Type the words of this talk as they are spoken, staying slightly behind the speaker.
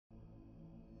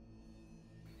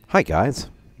Hi guys,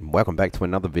 welcome back to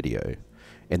another video.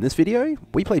 In this video,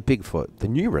 we play Bigfoot, the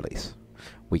new release.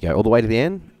 We go all the way to the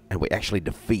end, and we actually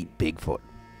defeat Bigfoot.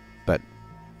 But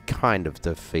kind of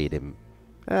defeat him.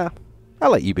 I'll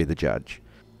let you be the judge.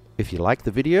 If you like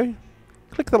the video,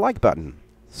 click the like button,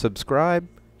 subscribe,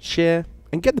 share,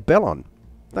 and get the bell on.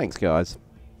 Thanks guys.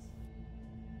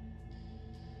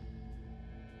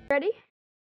 Ready?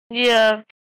 Yeah,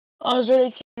 I was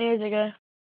ready 10 years ago.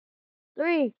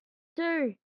 3,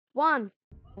 2, 1.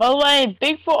 By the way,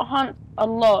 Bigfoot hunt a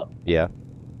lot. Yeah.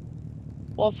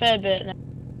 Well, a fair bit now.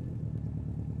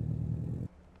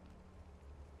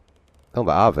 Oh,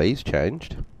 the RV's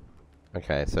changed.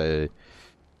 Okay, so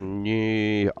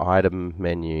new item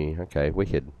menu. Okay,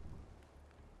 wicked.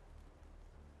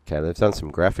 Okay, they've done some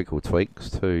graphical tweaks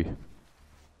too.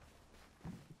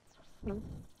 What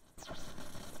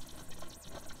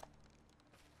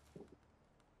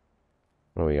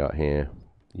do we got here?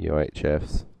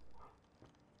 UHFs.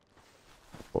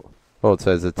 Oh,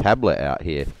 so there's a tablet out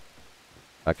here.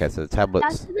 Okay, so the tablet's...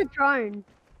 That's for the drone.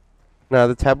 No,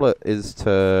 the tablet is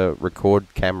to record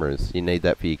cameras. You need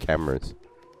that for your cameras.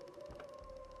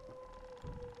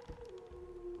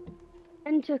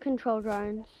 And to control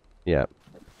drones. Yeah.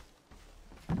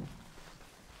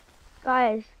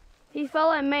 Guys, if you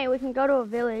follow me, we can go to a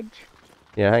village.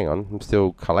 Yeah, hang on. I'm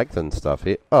still collecting stuff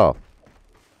here. Oh,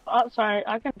 Oh, sorry,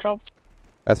 I can drop.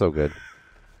 that's all good.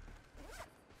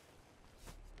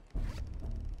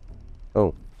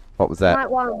 Oh, what was that?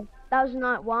 Night 1. That was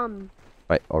night 1.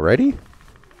 Wait, already?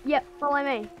 Yep, follow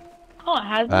me. Oh, it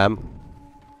has.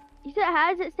 You said it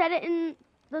has, it said it in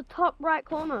the top right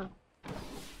corner.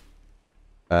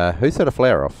 Who set a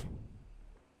flare off?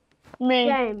 Me.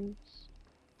 James.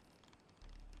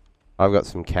 I've got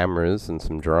some cameras and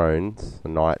some drones. A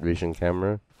night vision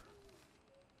camera.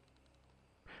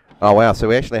 Oh wow, so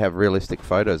we actually have realistic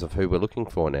photos of who we're looking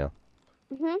for now.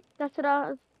 That's what I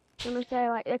was gonna say,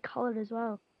 like they're coloured as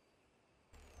well.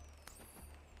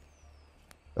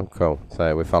 Oh cool,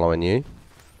 so we're following you.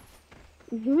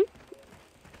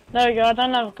 There we go, I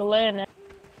don't have a glare now.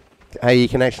 Hey, you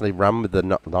can actually run with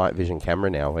the night vision camera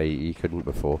now, where you couldn't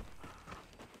before.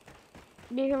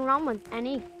 You can run with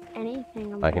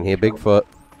anything. I can hear Bigfoot.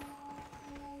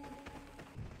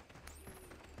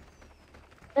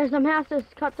 There's some houses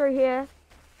cut through here.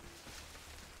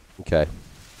 Okay.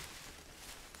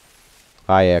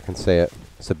 Oh yeah, I can see it.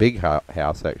 It's a big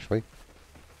house actually.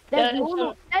 There's,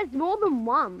 Yeah, there's more than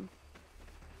one.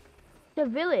 The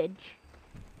village.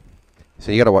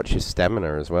 So you gotta watch your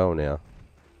stamina as well now.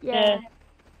 Yeah.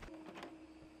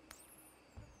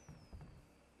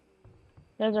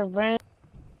 There's a van.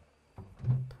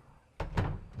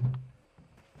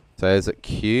 So is it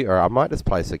cute? Or I might just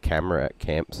place a camera at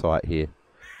campsite here.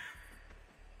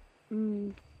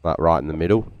 Like right in the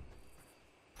middle.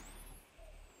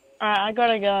 Alright, I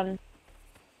got a gun.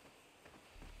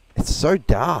 It's so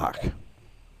dark.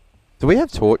 Do we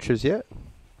have torches yet?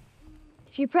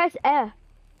 If you press F.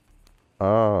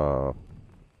 Oh.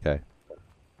 Okay.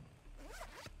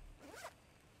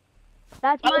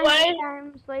 That's By the my way-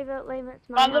 James. Leave it, it's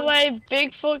my By the way,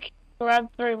 Bigfoot can grab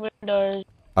through windows.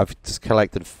 I've just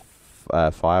collected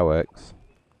fireworks.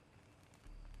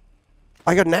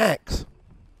 I got an axe.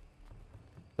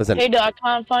 Listen. Peter, I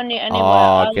can't find you anywhere.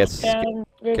 Oh, I guess found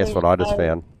what I just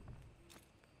found.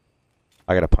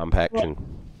 I got a pump action.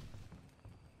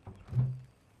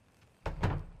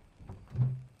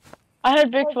 I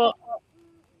heard Bigfoot.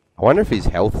 I wonder if his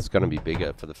health is going to be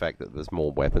bigger for the fact that there's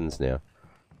more weapons now.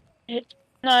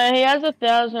 No, he has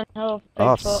 1,000 health. Oh,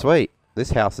 Bigfoot. sweet.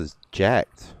 This house is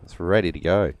jacked. It's ready to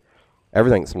go.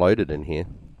 Everything's loaded in here.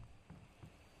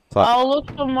 It's like, I'll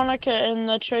look for Monica in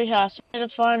the treehouse. I need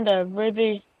to find a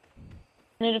Ruby.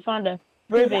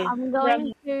 Ruby. I'm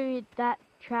going to that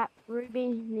trap.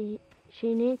 Ruby,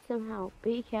 she needs some help.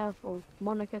 Be careful.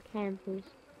 Monica campers.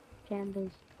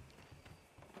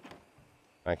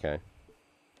 okay.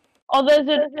 Oh, there's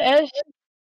an S.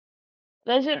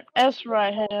 There's an S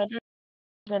right here. I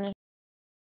don't know.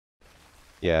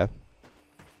 Yeah.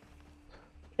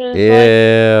 There's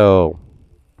Ew.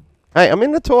 Hey, I'm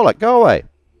in the toilet. Go away.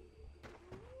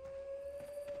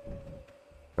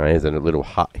 Oh, there's a little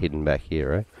hut hidden back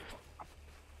here, right?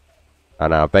 I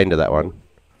know, I've been to that one.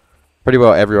 Pretty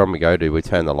well everyone we go to, we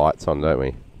turn the lights on, don't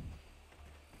we?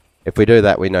 If we do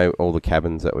that, we know all the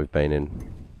cabins that we've been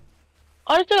in.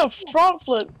 I just did a front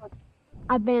flip.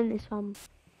 I've been in this one.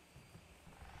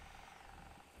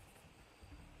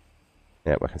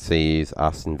 Yeah, I can see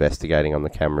us investigating on the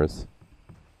cameras.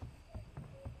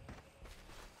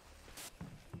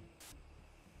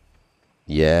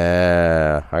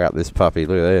 Yeah, I got this puppy.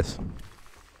 Look at this.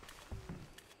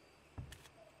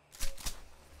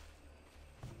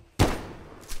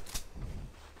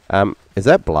 Is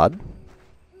that blood?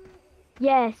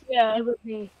 Yes, Yeah. it would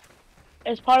be.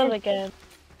 It's part of the game.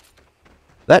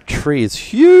 That tree is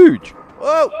huge!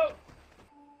 Whoa!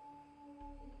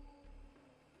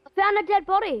 I found a dead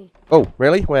body. Oh,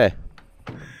 really? Where?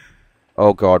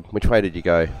 Oh god, which way did you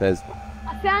go? There's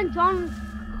I found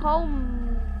John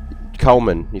Coleman.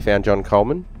 Coleman. You found John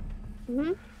Coleman?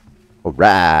 Mhm.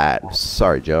 Alright.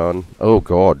 Sorry, John. Oh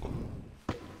god.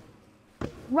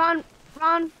 Run,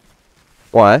 run.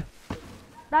 Why?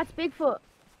 That's Bigfoot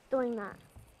doing that.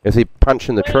 Is he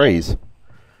punching the trees?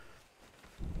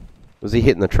 Was he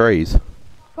hitting the trees?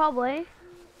 Probably.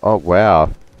 Oh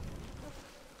wow.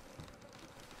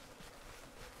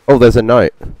 Oh, there's a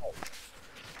note.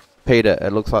 Peter,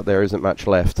 it looks like there isn't much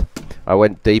left. I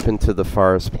went deep into the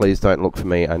forest. Please don't look for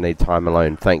me. I need time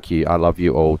alone. Thank you. I love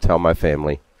you all. Tell my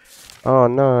family. Oh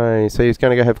no. So he was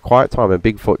going to go have quiet time and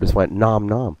Bigfoot just went nom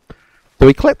nom. Do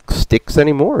we collect sticks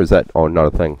anymore? Or is that not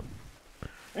a thing?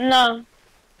 No.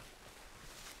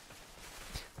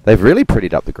 They've really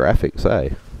prettied up the graphics,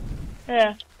 eh?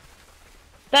 Yeah.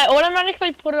 They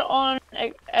automatically put it on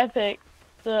Epic.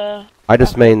 I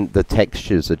just mean the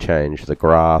textures are changed. The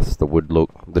grass, the wood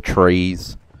look, the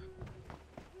trees.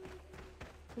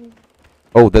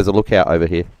 Oh, there's a lookout over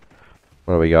here.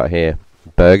 What do we got here?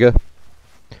 Burger.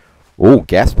 Oh,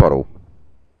 gas bottle.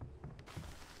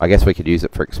 I guess we could use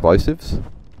it for explosives.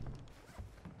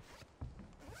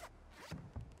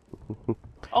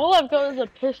 All I've got is a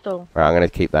pistol. Right, I'm going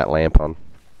to keep that lamp on.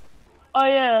 Oh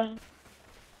yeah.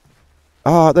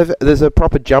 Oh, there's a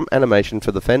proper jump animation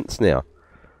for the fence now.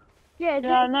 Yeah,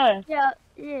 Yeah, I know. yeah,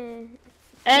 yeah.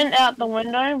 And out the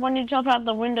window. When you jump out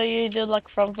the window, you do like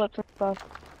front flips and stuff.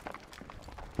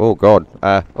 Oh, God.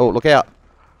 Oh, look out.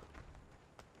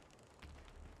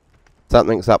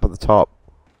 Something's up at the top.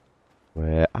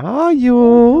 Where are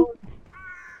you?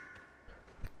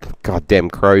 Goddamn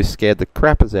crows scared the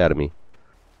crappers out of me.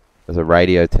 There's a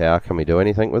radio tower. Can we do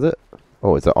anything with it?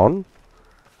 Oh, is it on?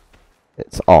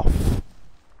 It's off.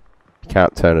 You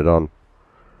can't turn it on.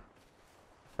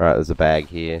 Alright, there's a bag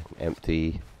here.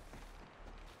 Empty.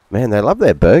 Man, they love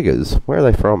their burgers. Where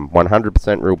are they from?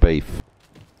 100% real beef.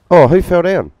 Oh, who fell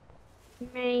down?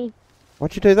 Me.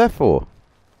 What'd you do that for?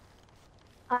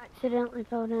 I accidentally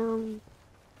fell down.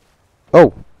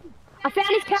 Oh, I found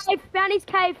his cave, found his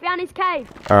cave, found his cave.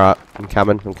 alright. I'm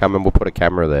coming. We'll put a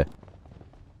camera there.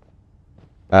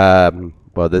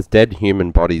 Well, there's dead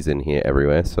human bodies in here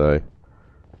everywhere, so...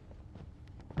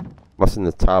 What's in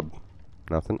the tub?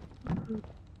 Nothing.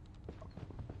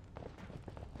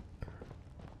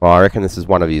 Well, I reckon this is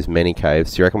one of his many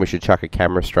caves. Do you reckon we should chuck a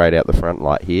camera straight out the front,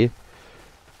 like here?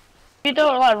 You do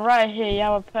it like right here, you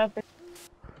have a perfect.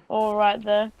 Or right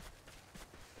there.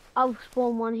 I'll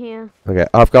spawn one here. Okay,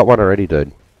 I've got one already,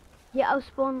 dude. Yeah, I'll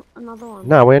spawn another one.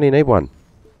 No, we only need one.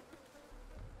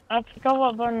 I forgot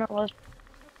what button it was.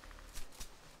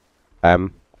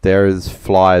 There is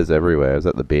flies everywhere. Is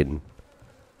that the bin?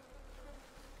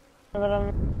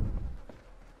 But,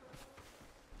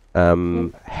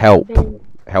 Help. Bin.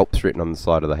 Help's written on the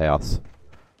side of the house.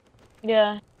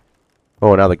 yeah.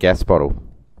 Oh, another gas bottle.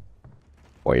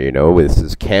 Well, you know, this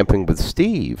is camping with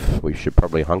Steve. We should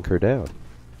probably hunker down.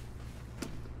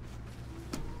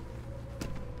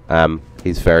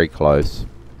 He's very close.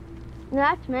 No,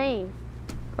 that's me.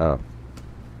 Oh.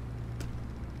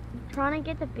 I'm trying to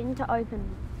get the bin to open.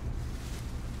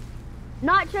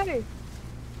 Nitro!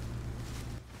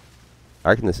 I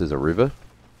reckon this is a river.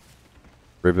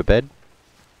 Riverbed?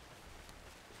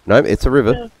 No, it's a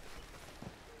river. Yeah.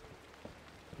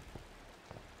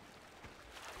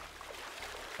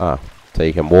 Ah, so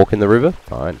you can walk in the river?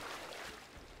 Fine.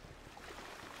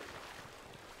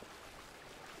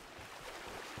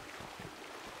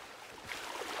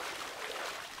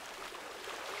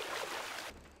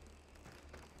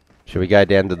 Should we go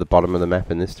down to the bottom of the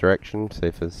map in this direction? See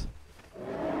if there's...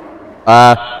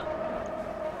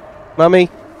 Mummy!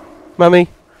 Mummy!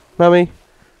 Mummy!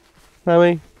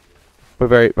 Mummy!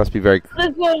 Must be very...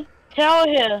 There's a tower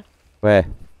here. Where?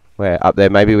 Where? Up there.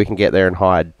 Maybe we can get there and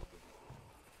hide.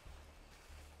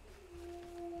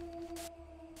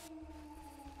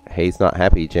 He's not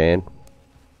happy, Jan.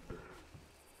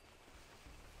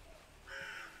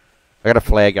 I got a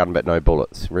flare gun, but no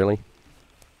bullets. Really?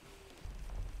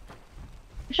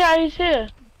 Yeah, he's here.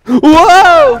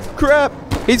 Whoa! Crap!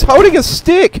 He's holding a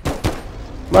stick!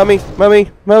 Mummy, mummy,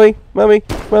 mummy, mummy,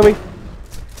 mummy.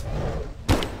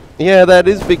 Yeah, that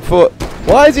is Bigfoot.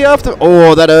 Why is he after...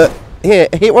 Oh, that hurt. Here,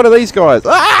 hit one of these guys.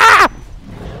 Ah!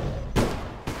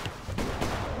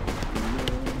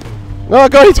 Oh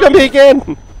god, he's got me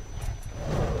again!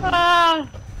 Ah!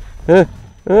 Uh,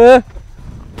 uh.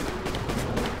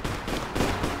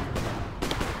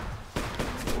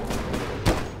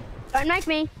 Don't make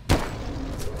me.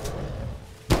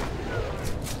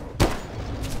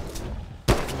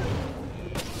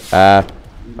 I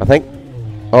think...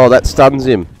 Oh, that stuns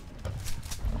him.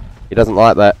 He doesn't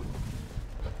like that.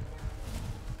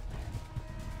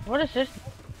 What is this?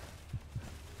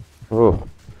 Oh.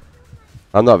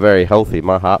 I'm not very healthy.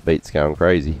 My heartbeat's going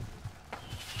crazy.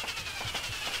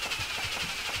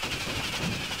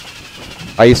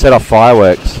 Oh, you set off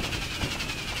fireworks.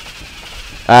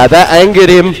 That angered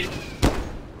him.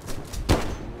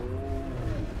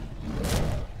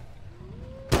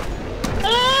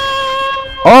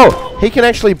 Oh, he can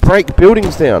actually break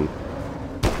buildings down.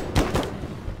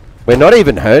 We're not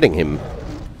even hurting him.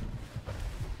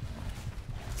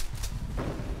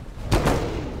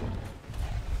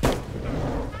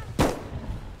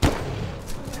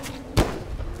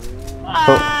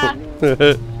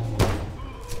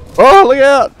 Oh, look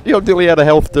out! You're nearly out of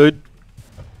health, dude.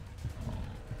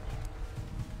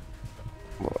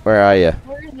 Where are you?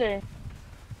 Where is he?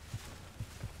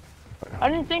 I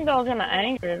didn't think I was gonna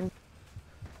anger him.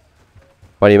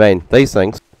 What do you mean? These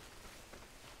things?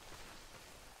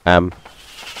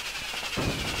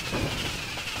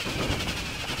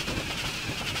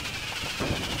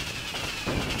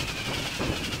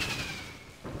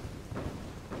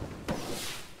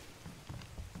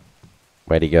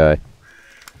 Where'd he go?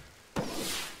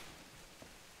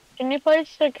 Can you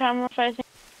place the camera facing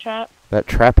the trap? That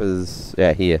trap is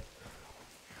out here.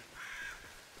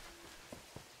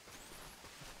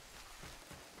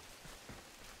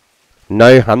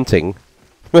 No hunting.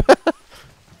 I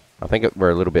think we're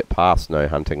a little bit past no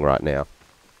hunting right now.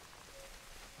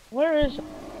 Where is it?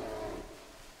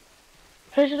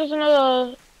 Pretty sure there's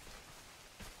another...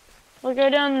 We'll go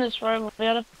down this road, we'll be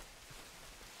able to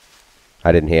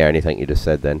I didn't hear anything you just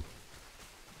said then.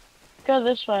 go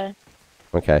this way.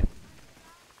 Okay.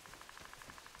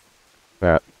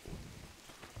 Alright.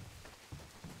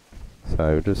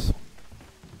 So just...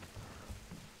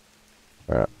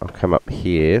 Alright, I'll come up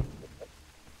here.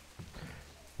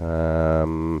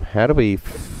 How do we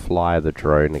fly the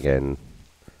drone again?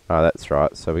 Oh, that's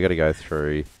right. So we got to go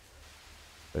through...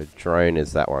 The drone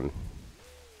is that one.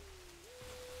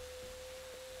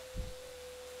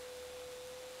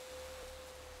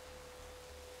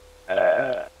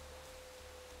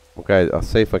 We'll go... I'll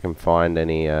see if I can find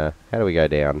any... how do we go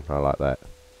down? I like that.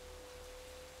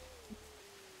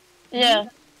 Yeah.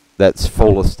 That's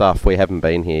full of stuff. We haven't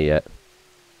been here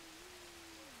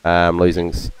yet.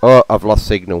 Losing... Oh, I've lost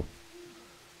signal.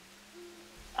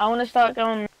 I want to start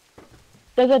going...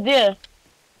 There's a deer.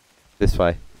 This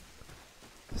way.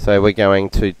 So we're going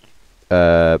to...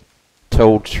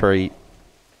 Tall tree...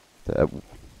 I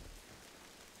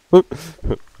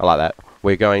like that.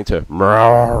 We're going to...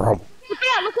 Look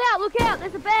out, look out, look out,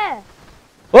 there's a bear!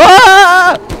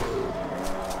 Ah!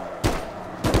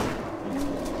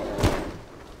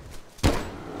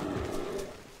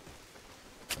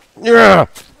 Yeah!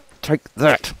 Take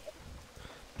that!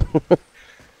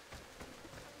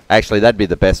 Actually, that'd be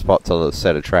the best spot to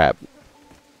set a trap.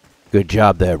 Good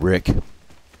job there, Rick.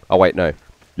 Oh, wait, no.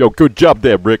 Yo, good job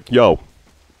there, Rick. Yo.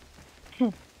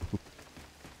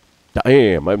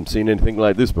 Damn, I haven't seen anything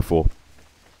like this before.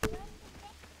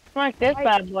 Smack this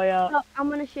bad boy up. Look, I'm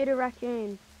gonna shoot a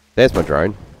raccoon. There's my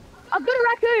drone. I've got a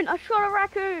raccoon! I shot a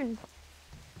raccoon!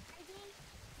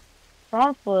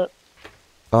 Front flip.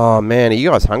 Oh, man, are you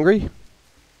guys hungry?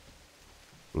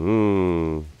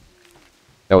 Mmm.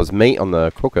 There was meat on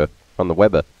the cooker, on the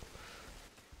Weber.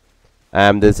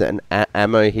 There's an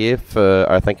ammo here for,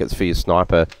 I think it's for your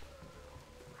sniper.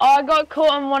 Oh, I got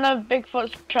caught in one of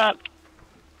Bigfoot's traps.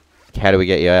 How do we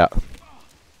get you out?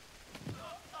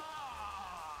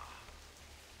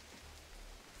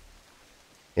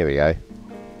 Here we go.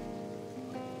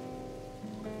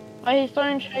 Oh, he's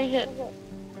throwing shade it.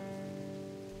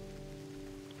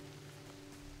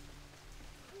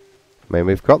 I mean,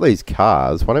 we've got these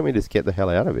cars. Why don't we just get the hell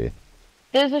out of here?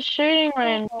 There's a shooting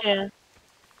range here.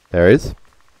 There is?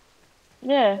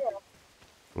 Yeah.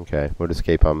 Okay, we'll just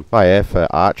keep on. Oh yeah, for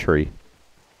archery.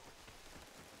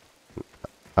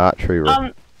 Archery.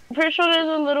 Pretty sure there's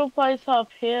a little place up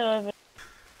here over.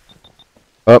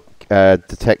 Oh,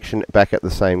 detection back at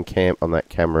the same camp on that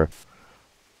camera.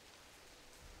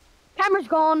 Camera's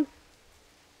gone.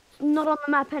 It's not on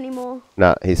the map anymore.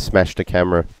 Nah, he's smashed a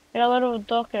camera. Yeah, a little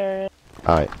dock area.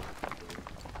 Alright.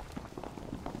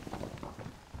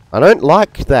 I don't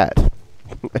like that.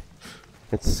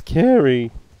 It's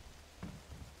scary.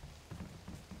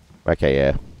 Okay,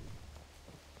 yeah.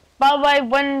 By the way,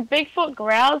 when Bigfoot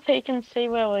growls, he can see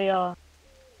where we are.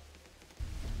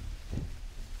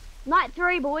 Night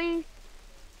 3, boys.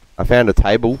 I found a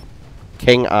table.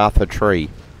 King Arthur tree.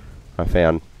 I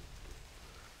found.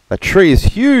 That tree is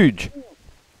huge!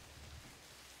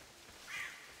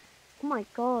 Oh my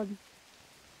god.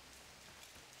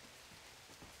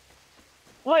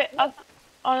 Wait, oh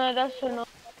no, that's enough.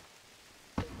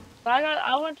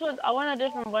 I went a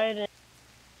different way to.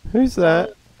 Who's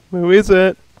that? Who is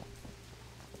it?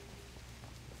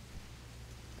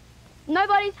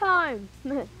 Nobody's home.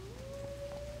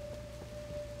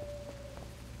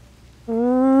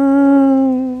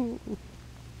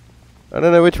 I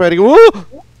don't know which way to go.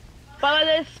 Whoa! But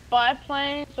there's spy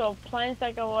planes or planes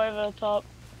that go over the top.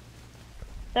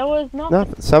 There was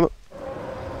nothing. Nothing.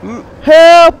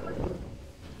 Help!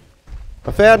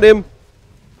 I found him.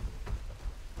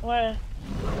 Where?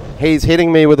 He's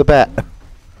hitting me with a bat.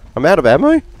 I'm out of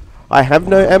ammo. I have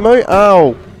no ammo.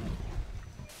 Oh.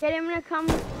 Get him to come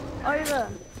over.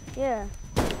 Yeah.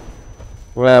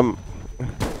 Well,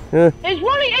 yeah. He's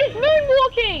running. He's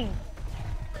moonwalking.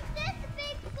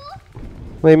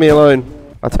 Leave me alone.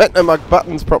 I don't know my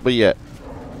buttons properly yet.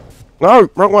 No,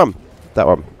 wrong one. That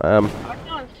one. I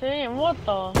can't see him. What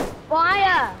the?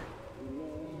 Fire!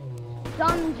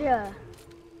 Dungeon.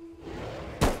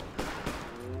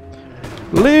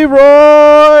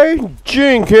 Leroy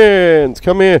Jenkins,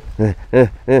 come here.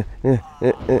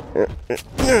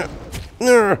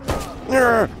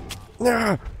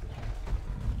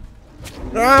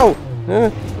 No.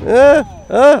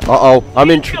 Uh-oh,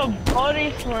 I'm in.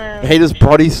 Body slam. He just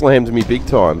body slams me big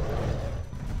time.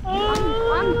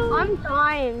 I'm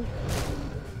dying.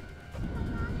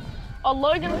 Oh,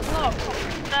 Logan's not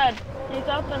dead. He's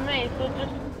after me, so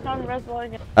just come res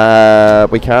Logan.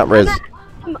 We can't res.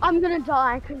 I'm gonna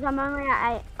die because I'm only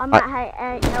at 8. I'm at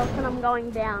 8 health and I'm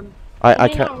going down. I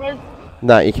can't.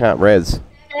 No, you can't res.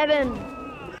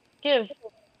 7. Give.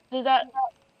 Do that.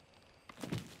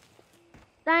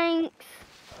 Thanks.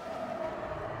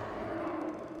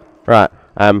 Right.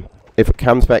 If it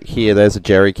comes back here, there's a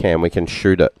jerry can. We can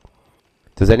shoot it.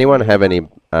 Does anyone have any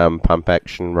pump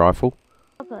action rifle?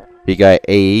 You go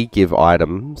E, give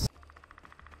items.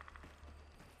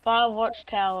 Fire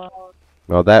watchtower.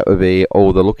 Well, that would be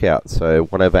all the lookouts. So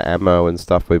whatever ammo and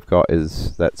stuff we've got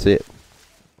that's it.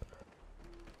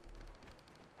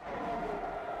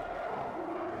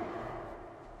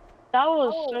 That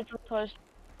was super close.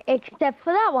 Except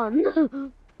for that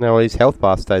one. No, his health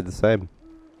bar stayed the same.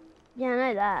 Yeah, I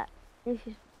know that. This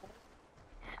is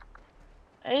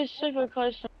He's super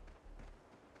close to.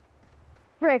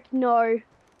 frick no.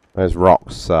 Those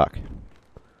rocks suck.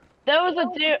 There was a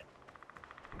deer.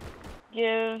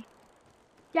 Give.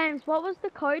 James, what was the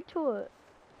code to it?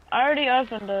 I already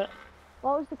opened it.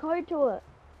 What was the code to it?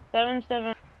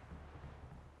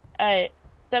 778.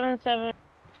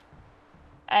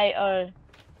 7780.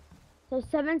 So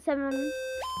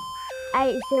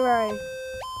 7780.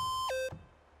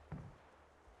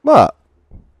 What?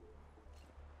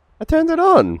 I turned it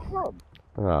on.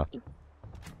 Ah.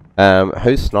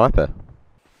 Who's sniper?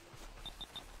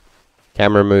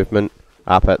 Camera movement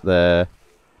up at the.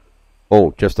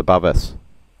 Oh, just above us.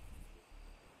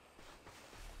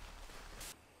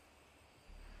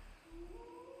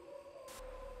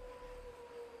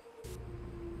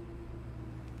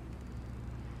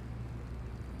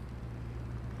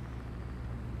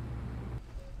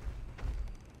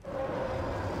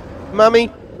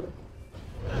 Mummy!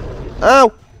 Ow!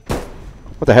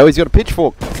 What the hell? He's got a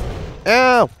pitchfork.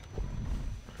 Ow!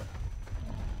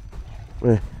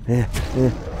 Yeah.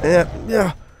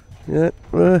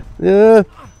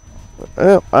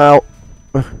 Ow!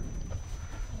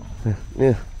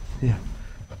 Yeah.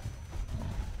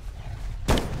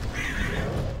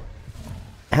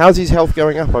 How's his health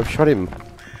going up? I've shot him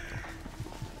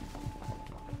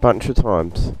a bunch of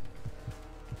times.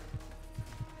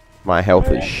 My health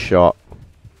is shot.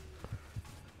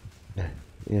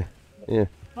 Yeah.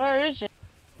 Where is it?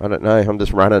 I don't know. I'm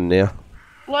just running now.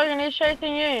 Logan, he's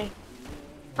chasing you.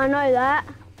 I know that.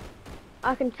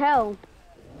 I can tell.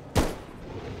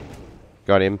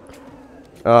 Got him.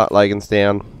 Oh, Logan's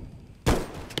down.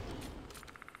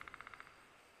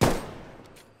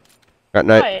 Got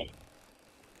no. Wait.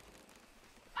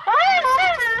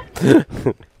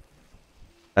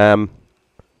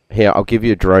 Here, I'll give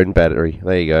you a drone battery.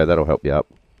 There you go. That'll help you up.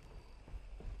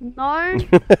 No.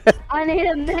 I need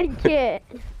a med kit.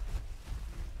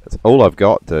 That's all I've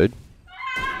got, dude.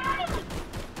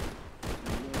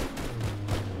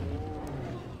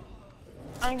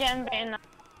 I'm getting beaten up.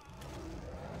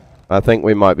 I think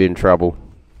we might be in trouble.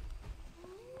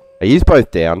 Are you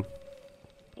both down?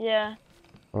 Yeah.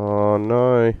 Oh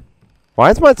no.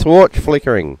 Why is my torch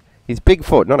flickering? He's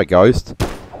Bigfoot, not a ghost.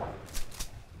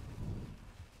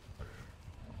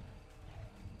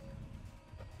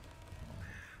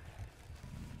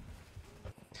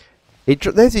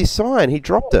 There's his sign. He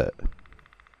dropped it.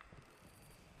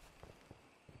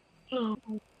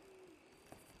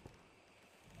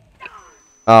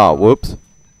 Oh, whoops.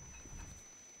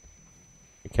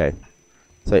 Okay.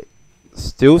 So,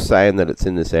 still saying that it's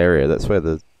in this area. That's where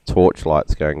the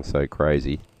torchlight's going so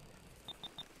crazy.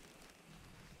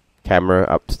 Camera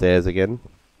upstairs again.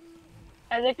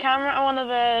 There's a camera on one of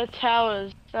the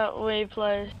towers that we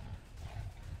placed.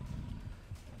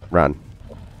 Run.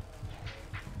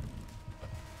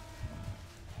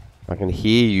 I can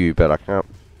hear you, but I can't.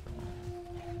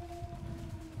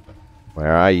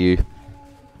 Where are you?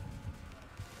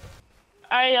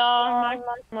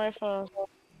 My phone.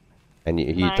 And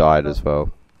you died as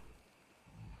well.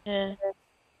 Yeah.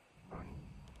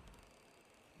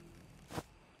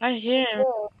 I hear him.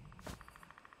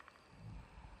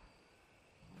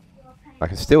 I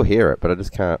can still hear it, but I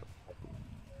just can't.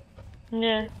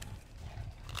 Yeah.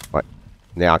 Like,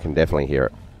 now I can definitely hear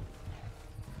it.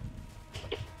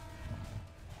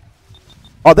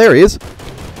 Oh, there he is!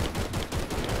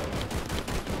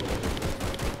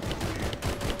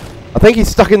 I think he's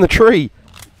stuck in the tree!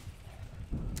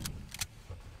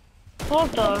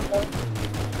 What the?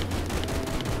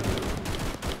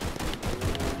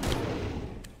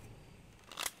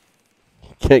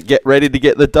 Get ready to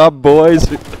get the dub, boys!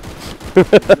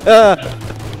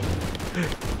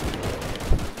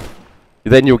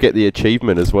 Then you'll get the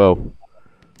achievement as well.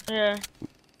 Yeah.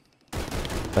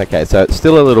 Okay, so it's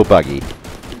still a little buggy.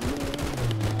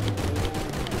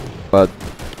 But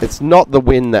it's not the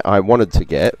win that I wanted to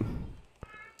get.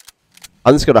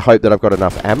 I'm just gonna hope that I've got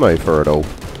enough ammo for it all.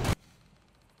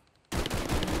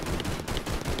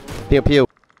 Pew pew.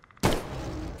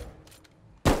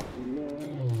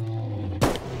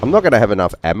 I'm not gonna have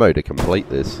enough ammo to complete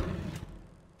this.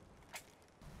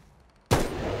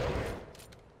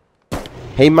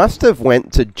 He must have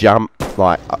went to jump,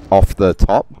 like, off the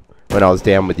top when I was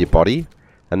down with your body,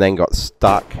 and then got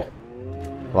stuck,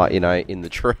 like, you know, in the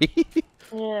tree.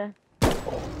 Yeah.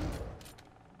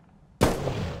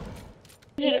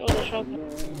 Hit it with a shotgun.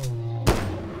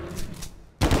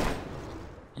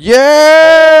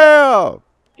 Yeah!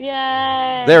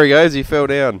 Yay! There he goes, he fell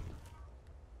down.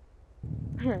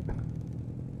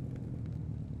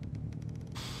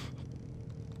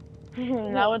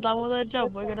 Now we're done with our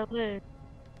job, we're gonna leave.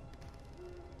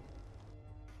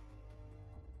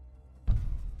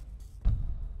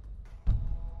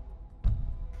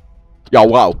 Yo,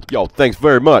 wow, yo, thanks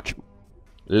very much.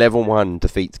 Level 1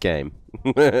 defeats game.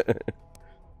 Wait,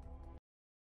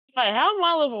 how am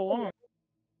I level 1?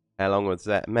 How long was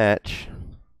that match?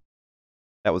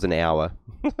 That was an hour.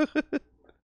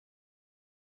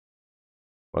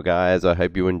 Well, guys, I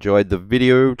hope you enjoyed the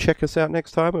video. Check us out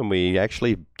next time when we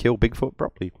actually kill Bigfoot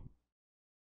properly.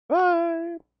 Bye!